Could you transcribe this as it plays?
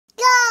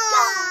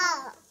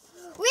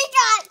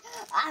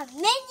a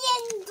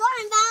minion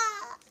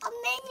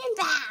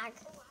bag.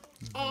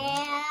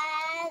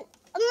 And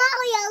a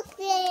Mario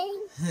thing.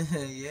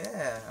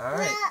 Yeah,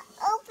 alright.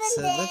 Open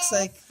So it looks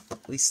like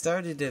we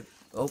started to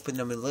open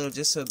them a little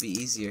just so it'd be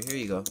easier. Here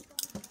you go.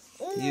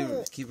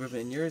 You keep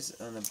ripping yours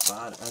on the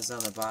bottom.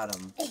 On the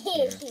bottom.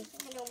 Here. I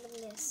can open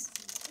this.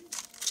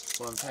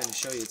 Well, I'm trying to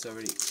show you. It's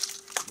already.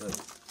 Look.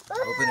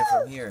 Open it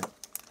from here.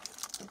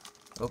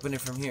 Open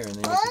it from here, and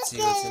then you can see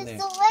what's in there.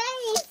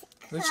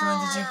 Which one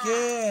did you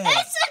get?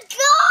 It's a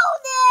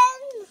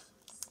golden.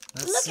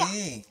 Let's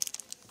see.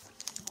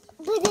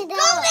 Golden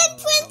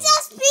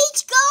Princess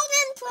Peach.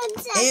 Golden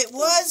Princess. It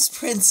was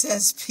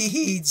Princess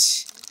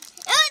Peach.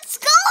 It's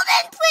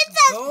Golden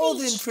Princess Peach.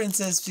 Golden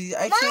Princess Peach.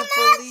 I Mama, can't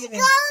believe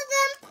it.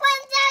 Golden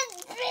Princess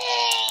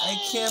Peach. I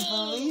can't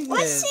believe it.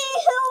 Let's see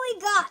who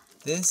we got.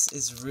 This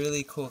is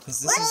really cool because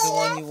this is the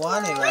one you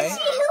wanted, right? Let's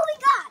see who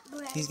we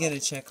got. He's gonna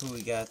check who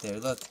we got there.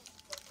 Look.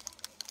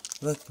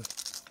 Look.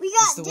 We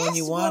got It's the one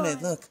you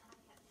wanted. Look.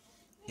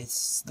 It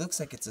looks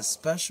like it's a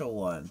special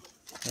one.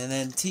 And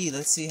then T,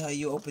 let's see how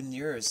you open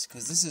yours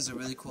because this is a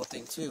really cool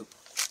thing too.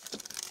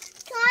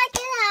 Can I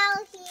get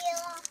out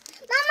here?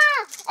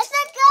 Mama, it's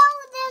a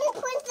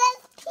Golden Princess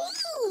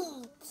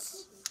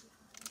Peach.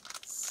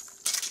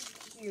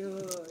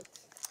 Cute.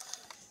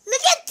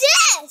 Look at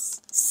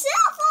this!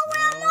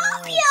 Silverware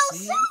Mario! See?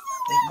 Silverware!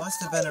 It must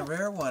have been a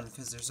rare one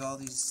because there's all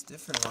these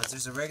different ones.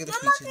 There's a regular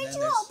Mama, Peach and then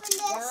could you there's open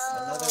this?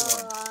 another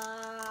one.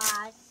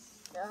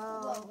 So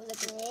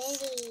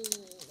pretty.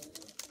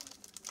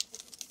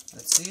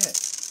 Let's see it.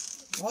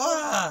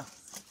 Wow!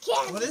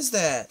 Candy. What is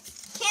that?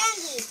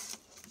 Candy.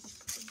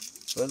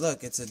 But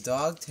look, it's a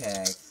dog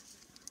tag.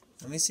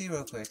 Let me see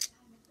real quick.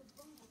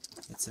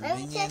 It's a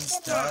Minions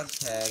dog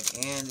tag,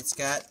 and it's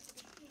got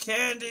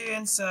candy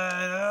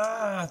inside.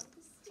 Ah!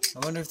 I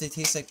wonder if they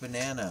taste like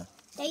banana.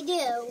 They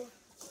do.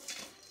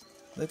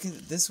 Look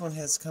at this one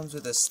comes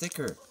with a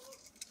sticker.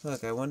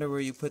 Look, I wonder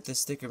where you put the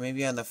sticker.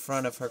 Maybe on the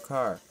front of her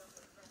car.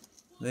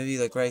 Maybe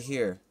like right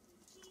here.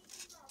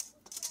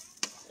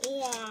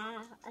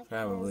 Yeah.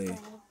 Probably.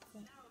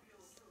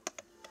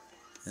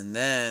 And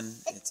then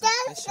it's does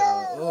official.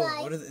 go Oh,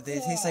 like what are they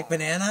taste like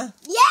banana?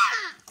 Yeah.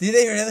 Do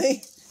they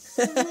really?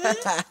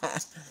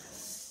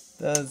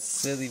 Those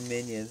silly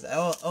minions.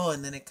 Oh,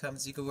 and then it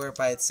comes, you can wear it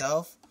by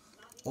itself,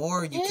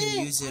 or you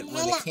can use it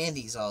when the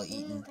candy's all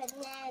eaten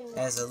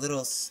as a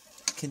little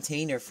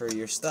container for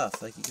your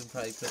stuff. Like you can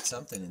probably put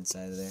something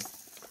inside of there.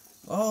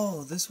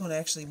 Oh, this one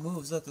actually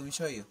moves. Look, let me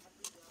show you.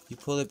 You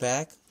pull it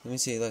back. Let me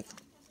see, look.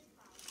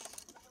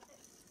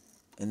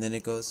 And then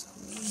it goes.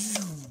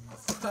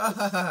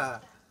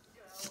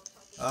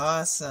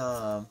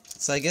 Awesome.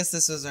 So I guess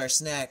this was our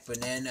snack,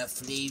 banana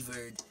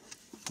flavored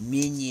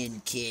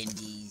Minion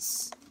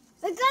candies.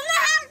 We're gonna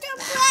have to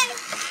play.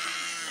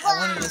 I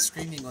wanted a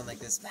screaming one like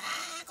this.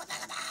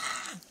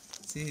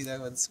 See, that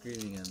one's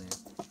screaming on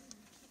there.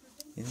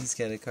 And he's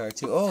got a car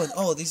too.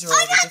 Oh, these are all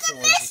the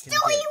different ones you can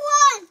mystery get.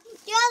 one.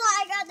 Yeah,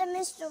 I got the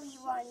mystery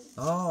one.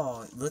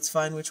 Oh, let's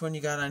find which one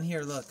you got on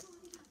here. Look.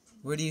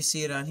 Where do you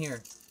see it on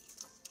here?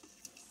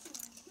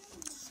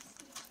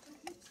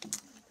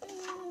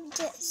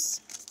 This.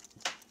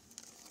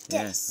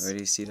 Yes. Where do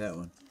you see that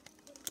one?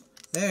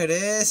 There it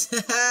is.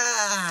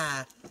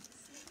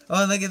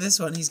 Oh, look at this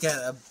one. He's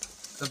got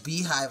a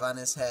beehive on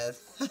his head.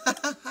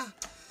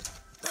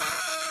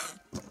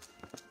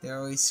 They're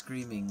always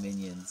screaming,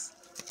 Minions.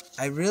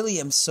 I really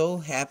am so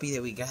happy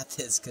that we got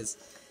this because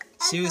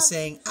she was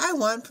saying, I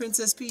want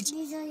Princess Peach.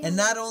 And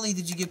not only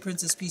did you get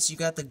Princess Peach, you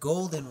got the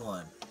golden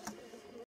one.